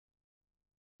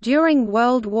During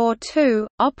World War II,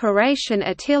 Operation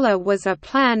Attila was a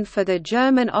plan for the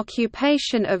German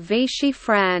occupation of Vichy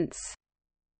France.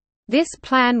 This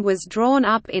plan was drawn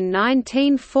up in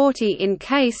 1940 in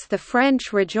case the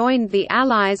French rejoined the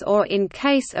Allies or in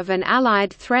case of an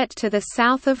Allied threat to the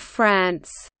south of France.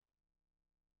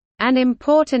 An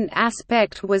important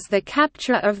aspect was the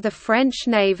capture of the French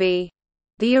Navy.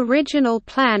 The original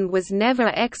plan was never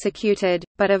executed,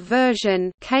 but a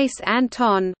version Case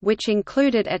Anton, which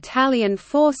included Italian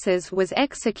forces, was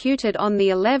executed on the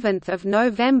 11th of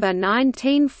November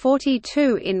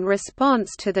 1942 in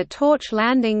response to the torch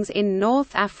landings in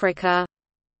North Africa.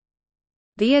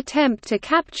 The attempt to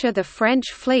capture the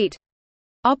French fleet,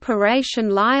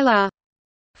 Operation Lila,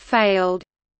 failed.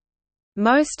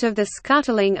 Most of the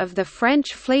scuttling of the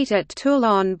French fleet at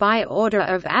Toulon by order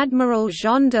of Admiral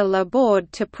Jean de Laborde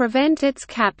to prevent its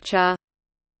capture.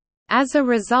 As a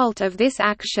result of this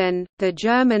action, the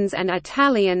Germans and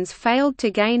Italians failed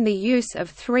to gain the use of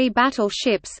 3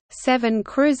 battleships, 7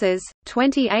 cruisers,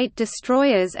 28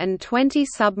 destroyers and 20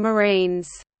 submarines.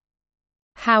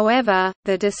 However,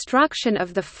 the destruction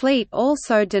of the fleet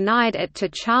also denied it to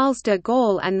Charles de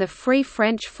Gaulle and the Free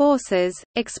French forces,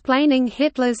 explaining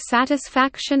Hitler's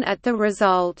satisfaction at the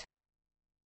result.